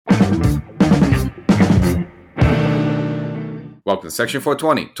Welcome to Section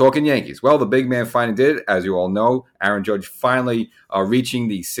 420, Talking Yankees. Well, the big man finally did it. As you all know, Aaron Judge finally reaching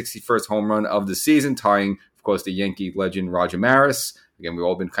the 61st home run of the season, tying, of course, the Yankee legend Roger Maris. Again, we've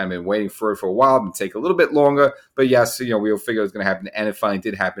all been kind of waiting for it for a while. It would take a little bit longer, but yes, we all figured it was going to happen, and it finally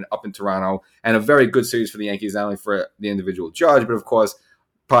did happen up in Toronto. And a very good series for the Yankees, not only for the individual Judge, but of course,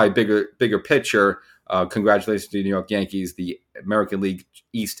 probably bigger picture. Congratulations to the New York Yankees, the American League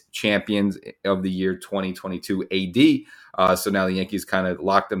East champions of the year 2022 AD. So now the Yankees kind of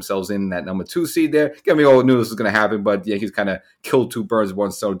locked themselves in that number 2 seed there. Again, we all knew this was going to happen, but the Yankees kind of killed two birds with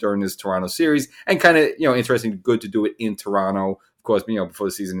one stone during this Toronto series. And kind of, interesting, good to do it in Toronto. Of course, before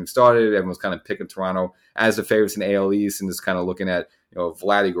the season even started, everyone was kind of picking Toronto as the favorites in the AL East and just kind of looking at,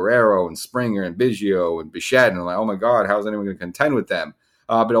 Vladdy Guerrero and Springer and Biggio and Bichette. And like, oh my God, how's anyone going to contend with them?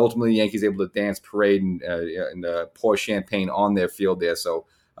 But ultimately, the Yankees able to dance, parade, and pour champagne on their field there. So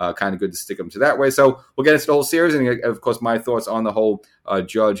kind of good to stick them to that way. So we'll get into the whole series. And, of course, my thoughts on the whole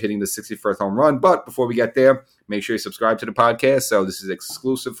Judge hitting the 61st home run. But before we get there, make sure you subscribe to the podcast. So this is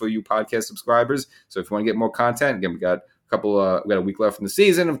exclusive for you podcast subscribers. So if you want to get more content, again, we got a week left in the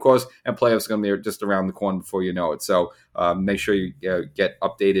season, of course, and playoffs are going to be just around the corner before you know it. So make sure you get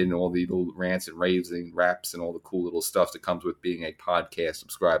updated in all the little rants and raves and raps and all the cool little stuff that comes with being a podcast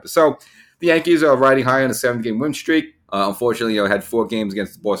subscriber. So the Yankees are riding high on a 7-game win streak. Unfortunately, had 4 games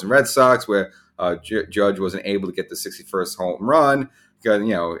against the Boston Red Sox where Judge wasn't able to get the 61st home run. Because,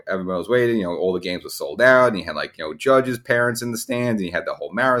 everyone was waiting, all the games were sold out, and you had, Judge's parents in the stands, and you had the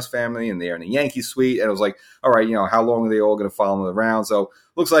whole Maris family, and they're in the Yankee suite, and it was like, all right, how long are they all going to follow him around? So,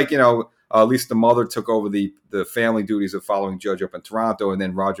 looks like, at least the mother took over the family duties of following Judge up in Toronto, and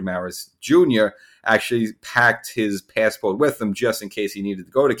then Roger Maris Jr. actually packed his passport with him just in case he needed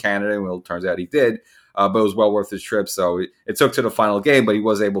to go to Canada, and well, it turns out he did, but it was well worth his trip, so it took to the final game, but he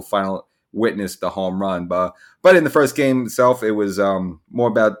was able to witnessed the home run. But in the first game itself, it was more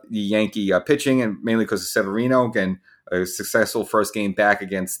about the Yankee pitching, and mainly because of Severino. Again, a successful first game back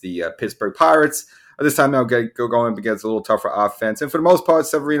against the Pittsburgh Pirates. This time now going up against a little tougher offense. And for the most part,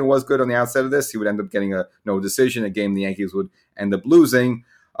 Severino was good on the outset of this. He would end up getting a no decision, a game the Yankees would end up losing.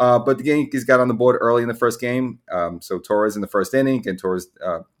 But the Yankees got on the board early in the first game. So Torres in the first inning, and Torres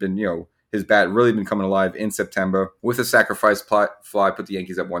been, his bat really been coming alive in September with a sacrifice fly, put the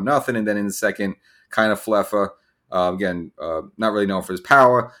Yankees up 1-0. And then in the second, kind of Fleffer, not really known for his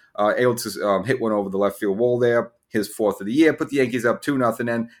power, able to hit one over the left field wall there, his 4th of the year, put the Yankees up 2-0.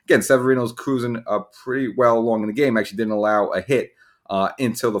 And again, Severino's cruising pretty well along in the game, actually didn't allow a hit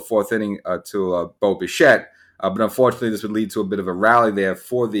until the 4th inning to Bo Bichette. But unfortunately, this would lead to a bit of a rally there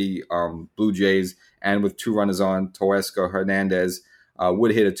for the Blue Jays. And with 2 runners on, Toesca Hernandez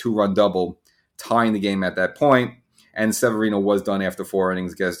would hit a 2-run double, tying the game at that point. And Severino was done after 4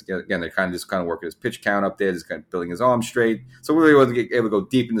 innings. Again, they're kind of working his pitch count up there, just kind of building his arm straight. So really wasn't able to go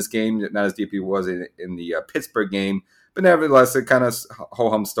deep in this game, not as deep as he was in the Pittsburgh game. But nevertheless, a kind of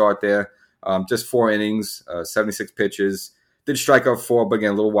ho-hum start there. Just 4 innings, 76 pitches. Did strike out 4, but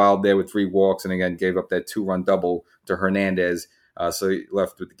again, a little wild there with 3 walks. And again, gave up that 2-run double to Hernandez. So he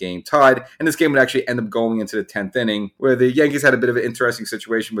left with the game tied. And this game would actually end up going into the 10th inning, where the Yankees had a bit of an interesting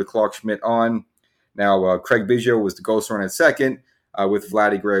situation with Clarke Schmidt on. Now, Craig Biggio was the ghost runner at second, with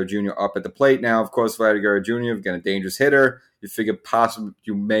Vladdy Guerrero Jr. up at the plate. Now, of course, Vladdy Guerrero Jr., again, a dangerous hitter. You figure possibly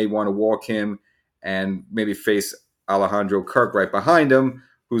you may want to walk him and maybe face Alejandro Kirk right behind him,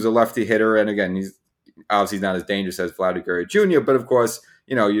 who's a lefty hitter. And again, he's obviously not as dangerous as Vladdy Guerrero Jr., but of course,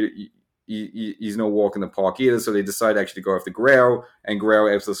 he's no walk in the park either, so they decide actually to go after Guerrero, and Guerrero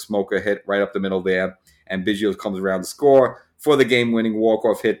able to smoke a hit right up the middle there, and Biggio comes around to score for the game-winning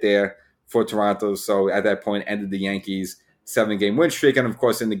walk-off hit there for Toronto. So at that point, ended the Yankees' 7-game win streak, and of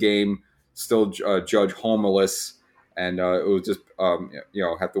course in the game, still Judge homerless, and it was just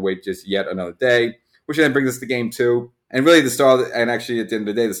have to wait just yet another day, which then brings us to Game 2. And really actually at the end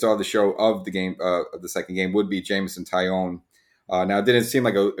of the day, the star of the show of the game, of the second game, would be Jameson Taillon. Now, it didn't seem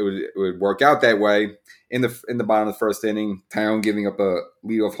like it would work out that way. In the bottom of the first inning, Taillon giving up a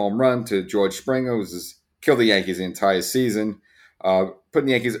leadoff home run to George Springer, who has killed the Yankees the entire season, putting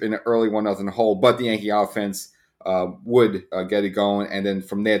the Yankees in an early 1-0 hole. But the Yankee offense would get it going. And then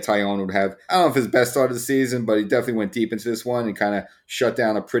from there, Taillon would have, I don't know if his best start of the season, but he definitely went deep into this one and kind of shut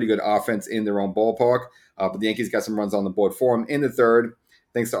down a pretty good offense in their own ballpark. But the Yankees got some runs on the board for him in the third,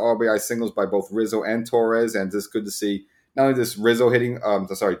 thanks to RBI singles by both Rizzo and Torres. And just good to see not only this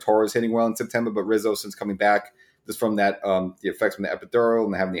Torres hitting well in September, but Rizzo since coming back just from that, the effects from the epidural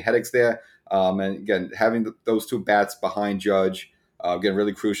and having the headaches there. And again, having those 2 bats behind Judge, again,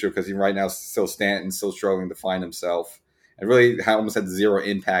 really crucial because right now still Stanton still struggling to find himself and really almost had 0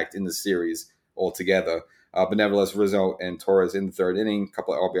 impact in the series altogether. But nevertheless, Rizzo and Torres in the third inning, a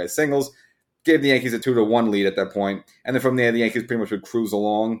couple of RBI singles, gave the Yankees a 2-1 lead at that point. And then from there, the Yankees pretty much would cruise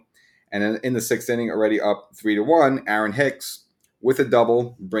along. And then in the sixth inning, already up 3-1, Aaron Hicks with a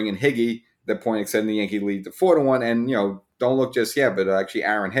double, bringing Higgy at that point, extending the Yankee lead to 4-1. And, don't look just yet, but actually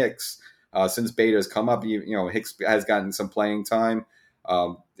Aaron Hicks, since Bader has come up, Hicks has gotten some playing time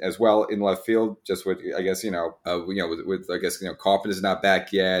as well in left field, just with, I guess, Carpenter's not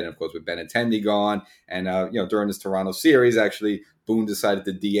back yet. And, of course, with Benintendi gone. And, during this Toronto series, actually, Boone decided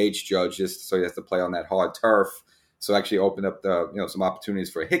to DH Judge just so he has to play on that hard turf. So actually opened up some opportunities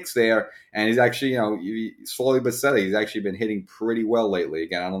for Hicks there. And he's actually, slowly but steadily, he's actually been hitting pretty well lately.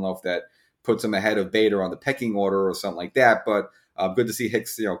 Again, I don't know if that puts him ahead of Bader on the pecking order or something like that, but good to see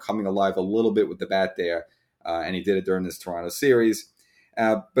Hicks, coming alive a little bit with the bat there. And he did it during this Toronto series.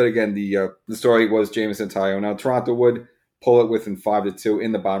 But again, the story was Jameson Taillon. Now, Toronto would pull it within 5-2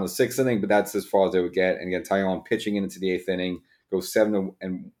 in the bottom of the sixth inning, but that's as far as they would get. And again, Taillon pitching into the eighth inning, goes 7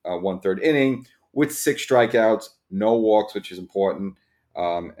 1/3 inning with 6 strikeouts, no walks, which is important.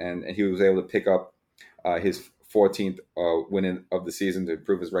 And he was able to pick up his 14th win of the season to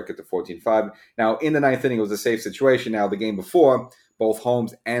improve his record to 14-5. Now, in the ninth inning, it was a safe situation. Now, the game before, both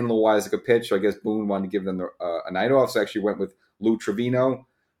Holmes and Loaisiga pitched, so I guess Boone wanted to give them a night off, so actually went with Lou Trevino,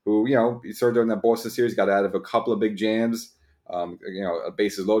 who, he served during that Boston series, got out of a couple of big jams, a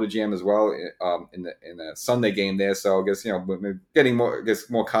bases loaded jam as well in the Sunday game there. So I guess, getting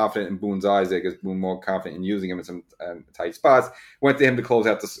more confident in Boone's eyes. I guess Boone more confident in using him in some tight spots. Went to him to close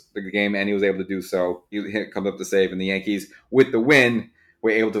out the game, and he was able to do so. He comes up to save, and the Yankees, with the win, were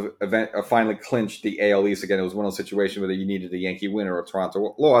able to finally clinch the AL East. Again, it was one of those situations whether you needed a Yankee win or a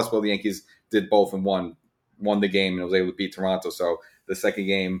Toronto loss. Well, the Yankees did both and won the game, and was able to beat Toronto. So the second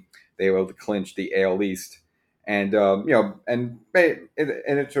game, they were able to clinch the AL East. And, and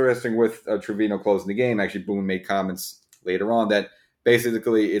interesting with Trevino closing the game, actually Boone made comments later on that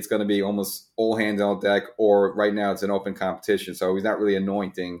basically it's going to be almost all hands on deck, or right now it's an open competition. So he's not really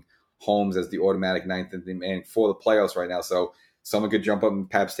anointing Holmes as the automatic ninth man for the playoffs right now. So someone could jump up and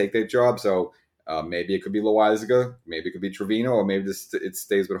perhaps take their job. So maybe it could be Loaisiga, maybe it could be Trevino, or maybe it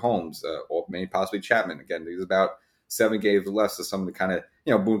stays with Holmes, or maybe possibly Chapman. Again, there's about 7 games left, so someone to kind of,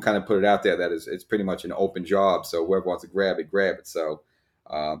 Boone kind of put it out there that it's pretty much an open job. So whoever wants to grab it. So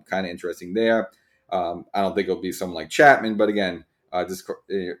kind of interesting there. I don't think it'll be someone like Chapman, but again, it's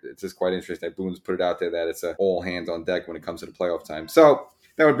just quite interesting that Boone's put it out there that it's all hands on deck when it comes to the playoff time. So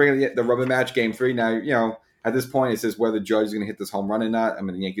that would bring the rubber match game 3. Now, at this point, it's just whether Judge is going to hit this home run or not. I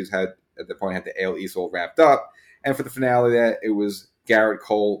mean, the Yankees had the AL East all wrapped up. And for the finale there, it was Garrett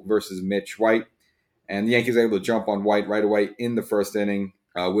Cole versus Mitch White. And the Yankees were able to jump on White right away in the first inning.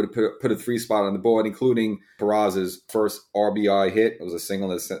 Would have put a 3 spot on the board, including Peraza's first RBI hit. It was a single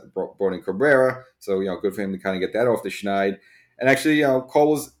that brought in Cabrera. So, good for him to kind of get that off the schneid. And actually,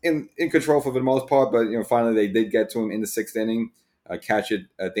 Cole was in control for the most part, but, finally they did get to him in the 6th inning. Catch it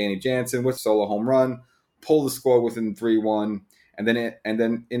Danny Jansen with solo home run, pull the score within 3-1. And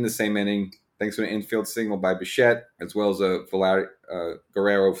then in the same inning, thanks to an infield single by Bichette, as well as a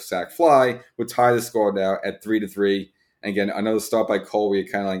Guerrero sac fly, would tie the score now at 3-3. And again, another start by Cole where you're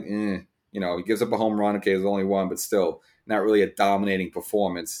kind of like, he gives up a home run. Okay, there's only one, but still not really a dominating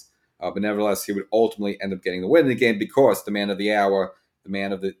performance. But nevertheless, he would ultimately end up getting the win in the game because the man of the hour, the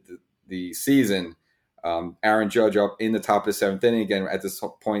man of the season, Aaron Judge up in the top of the 7th inning. Again, at this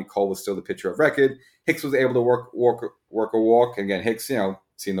point, Cole was still the pitcher of record. Hicks was able to work a walk. Again, Hicks,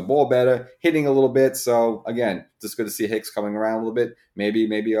 seeing the ball better, hitting a little bit. So again, just good to see Hicks coming around a little bit. Maybe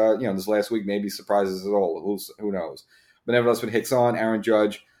this last week maybe surprises us all. Who knows? But nevertheless, with Hicks on, Aaron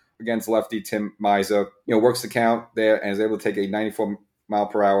Judge against lefty Tim Miza, works the count there and is able to take a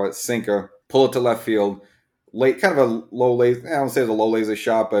 94-mile-per-hour sinker, pull it to left field, late, kind of a low laser. I don't say it was a low laser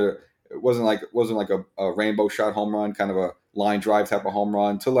shot, but it wasn't like a rainbow shot home run, kind of a line drive type of home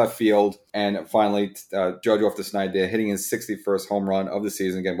run to left field. And finally, Judge off the schneid there, hitting his 61st home run of the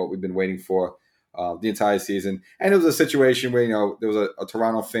season. Again, what we've been waiting for the entire season. And it was a situation where, there was a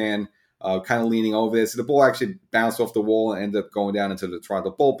Toronto fan kind of leaning over this. The ball actually bounced off the wall and ended up going down into the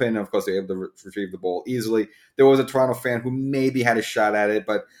Toronto bullpen. And, of course, they were able to retrieve the ball easily. There was a Toronto fan who maybe had a shot at it,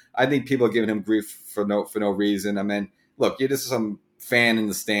 but I think people are giving him grief for no reason. I mean, look, this is some fan in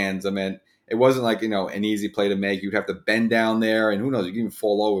the stands. I mean, it wasn't like, an easy play to make. You'd have to bend down there, and who knows, you can even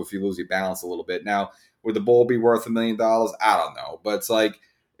fall over if you lose your balance a little bit. Now, would the ball be worth $1 million? I don't know. But it's like,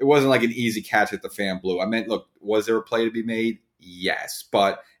 it wasn't like an easy catch that the fan blew. I mean, look, was there a play to be made? Yes.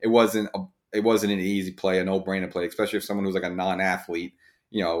 But it wasn't an easy play, a no-brainer play, especially if someone who's like a non-athlete,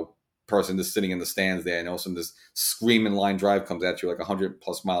 person just sitting in the stands there, and all of a sudden this screaming line drive comes at you like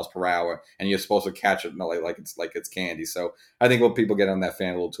 100+ miles per hour, and you're supposed to catch it like it's candy. So I think people get on that fan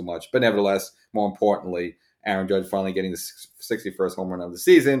a little too much. But nevertheless, more importantly, Aaron Judge finally getting the 61st home run of the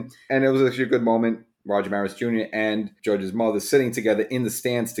season, and it was actually a good moment. Roger Maris Jr. and Judge's mother sitting together in the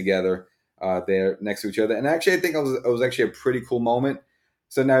stands together there next to each other. And actually, I think it was actually a pretty cool moment.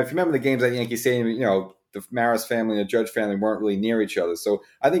 So now, if you remember the games at Yankee Stadium, the Maris family and the Judge family weren't really near each other. So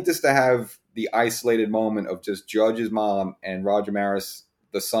I think just to have the isolated moment of just Judge's mom and Roger Maris,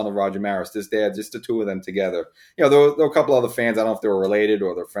 the son of Roger Maris, just the two of them together. There were a couple other fans. I don't know if they were related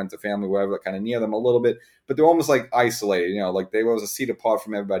or they're friends or family, whatever, kind of near them a little bit, but they're almost like isolated. Like they was a seat apart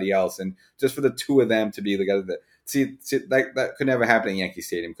from everybody else, and just for the two of them to be together, that could never happen at Yankee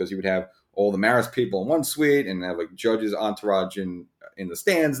Stadium, because you would have all the Maris people in one suite and have like Judge's entourage in the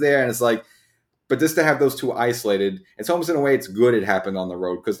stands there, and it's like. But just to have those two isolated, it's almost in a way it's good it happened on the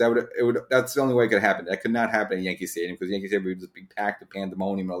road, because that's the only way it could happen. That could not happen at Yankee Stadium, because Yankee Stadium would just be packed with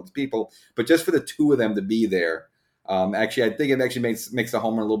pandemonium and all these people. But just for the two of them to be there, actually, I think it actually makes the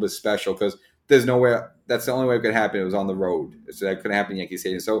home run a little bit special, because there's nowhere. That's the only way it could happen. It was on the road, so that couldn't happen at Yankee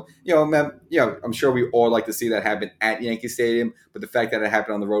Stadium. So I'm sure we all like to see that happen at Yankee Stadium, but the fact that it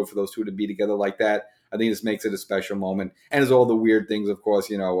happened on the road for those two to be together like that, I think this makes it a special moment. And there's all the weird things, of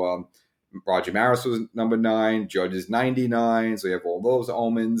course. Roger Maris was number 9, Judge is 99, so you have all those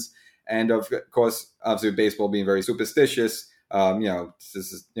omens, and of course, obviously, baseball being very superstitious, it's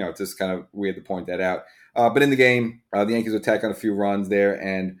just kind of weird to point that out. But in the game, the Yankees would tack on a few runs there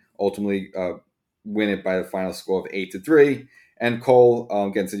and ultimately win it by the final score of 8-3. And Cole,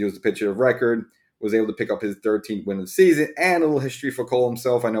 again, since he was the pitcher of record, was able to pick up his 13th win of the season, and a little history for Cole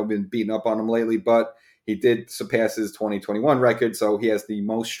himself. I know I've been beating up on him lately, but he did surpass his 2021 record, so he has the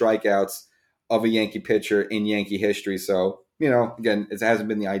most strikeouts of a Yankee pitcher in Yankee history. So, again, it hasn't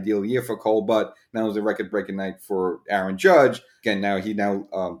been the ideal year for Cole, but now it was a record-breaking night for Aaron Judge. Again, he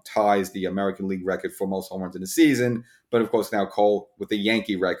ties the American League record for most home runs in the season. But, of course, now Cole, with the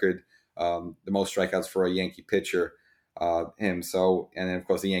Yankee record, the most strikeouts for a Yankee pitcher, him. So, and then, of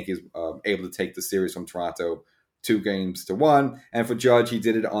course, the Yankees able to take the series from Toronto 2-1. And for Judge, he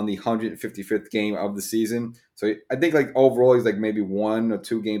did it on the 155th game of the season. So I think overall he's maybe 1 or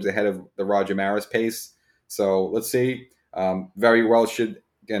 2 games ahead of the Roger Maris pace. So let's see. Very well should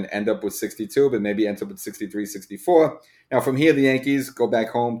again end up with 62, but maybe ends up with 63, 64. Now from here, the Yankees go back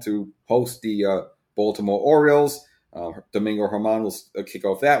home to host the Baltimore Orioles. Domingo Germán will kick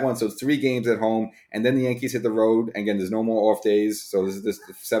off that one. So it's 3 games at home, and then the Yankees hit the road. Again, there's no more off days. So this is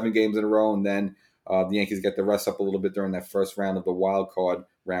 7 games in a row, and then the Yankees get the rest up a little bit during that first round of the wild card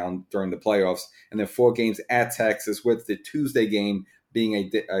round during the playoffs. And then 4 games at Texas, with the Tuesday game being a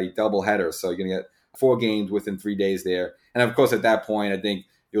doubleheader. So you're going to get 4 games within 3 days there. And, of course, at that point, I think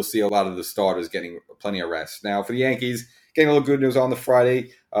you'll see a lot of the starters getting plenty of rest. Now, for the Yankees, getting a little good news on the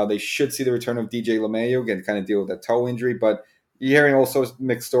Friday, they should see the return of DJ LeMahieu, again, kind of deal with that toe injury. But you're hearing all sorts of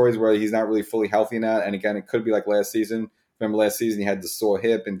mixed stories where he's not really fully healthy now. And, again, it could be like last season. Remember last season he had the sore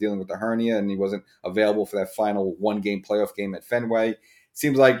hip and dealing with the hernia, and he wasn't available for that final 1-game playoff game at Fenway.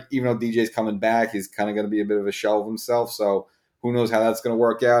 Seems like even though DJ's coming back, he's kind of going to be a bit of a shell of himself. So who knows how that's going to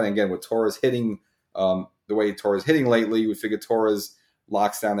work out. And again, with Torres hitting the way Torres hitting lately, we figure Torres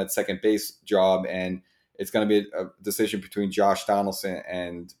locks down that second base job, and it's going to be a decision between Josh Donaldson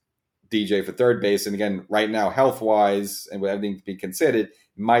and DJ for third base. And again, right now, health-wise and with everything to be considered, it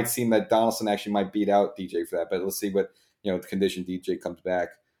might seem that Donaldson actually might beat out DJ for that. But let's see what the condition DJ comes back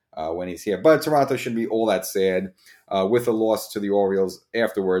when he's here. But Toronto shouldn't be all that sad. With a loss to the Orioles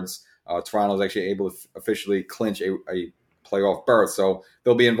afterwards, Toronto is actually able to officially clinch a playoff berth. So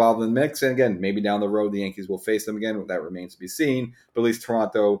they'll be involved in the mix. And again, maybe down the road, the Yankees will face them again. That remains to be seen. But at least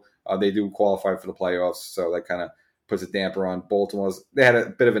Toronto, they do qualify for the playoffs. So that kind of puts a damper on Baltimore's. They had a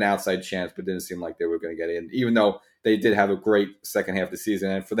bit of an outside chance, but didn't seem like they were going to get in, even though they did have a great second half of the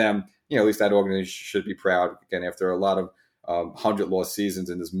season. And for them, at least that organization should be proud. Again, after a lot of 100-loss seasons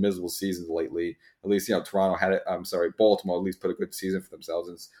and this miserable seasons lately, at least, Baltimore at least put a good season for themselves,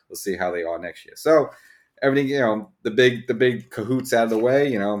 and we'll see how they are next year. So everything, the big cahoots out of the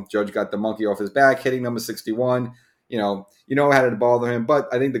way, Judge got the monkey off his back, hitting number 61, how to bother him.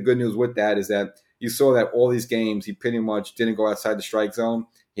 But I think the good news with that is that you saw that all these games, he pretty much didn't go outside the strike zone.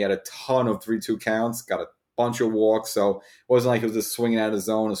 He had a ton of 3-2 counts, got a bunch of walks, so it wasn't like he was just swinging out of the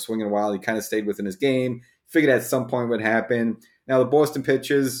zone or swinging wild. He kind of stayed within his game. Figured at some point would happen. Now the Boston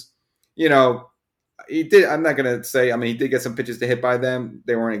pitches, he did. I'm not gonna say. He did get some pitches to hit by them.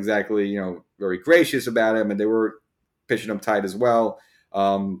 They weren't exactly, very gracious about him, and they were pitching him tight as well.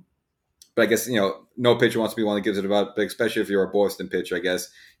 But But I guess, no pitcher wants to be one that gives it about, but especially if you're a Boston pitcher, I guess,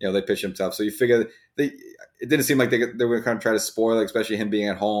 they pitch him tough. So you figure it didn't seem like they were going to kind of try to spoil it, especially him being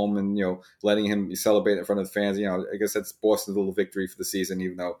at home and, letting him celebrate in front of the fans. I guess that's Boston's little victory for the season,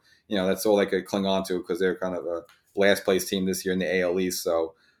 even though, that's all they could cling on to because they're kind of a last place team this year in the AL East.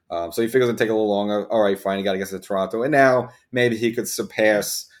 So you figure it's going to take a little longer. All right, fine, you got to get to Toronto. And now maybe he could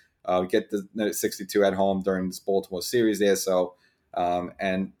surpass, get the 62 at home during this Baltimore series there. So,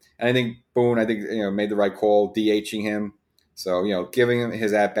 and I think Boone, made the right call DHing him. So, giving him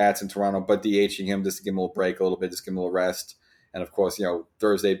his at-bats in Toronto, but DHing him just to give him a little break a little bit, just give him a little rest. And, of course,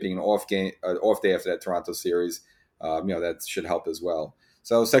 Thursday being an off day after that Toronto series, that should help as well.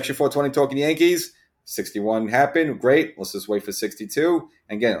 So, Section 420 talking Yankees, 61 happened. Great. Let's just wait for 62.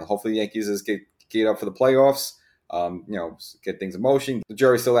 And, again, hopefully the Yankees just get geared up for the playoffs, get things in motion. The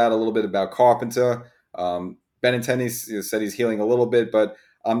jury's still out a little bit about Carpenter. Benintendi said he's healing a little bit, but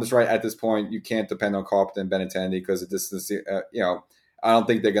I'm just right at this point. You can't depend on Carpenter and Benintendi because I don't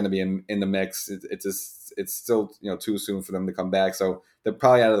think they're going to be in the mix. It's still too soon for them to come back, so they're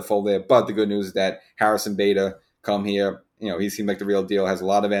probably out of the fold there. But the good news is that Harrison Bader come here. He seemed like the real deal. Has a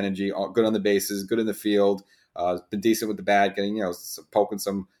lot of energy, good on the bases, good in the field. Been decent with the bat, getting poking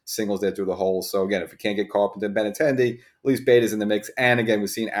some singles there through the hole. So again, if we can't get Carpenter and Benintendi, at least Bader's in the mix. And again, we've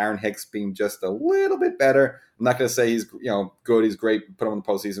seen Aaron Hicks being just a little bit better. I'm not going to say he's good, he's great, put him on the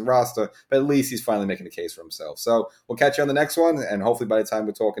postseason roster, but at least he's finally making a case for himself. So we'll catch you on the next one, and hopefully by the time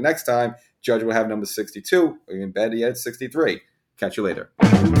we're talking next time, Judge will have number 62, or even better yet, 63. Catch you later.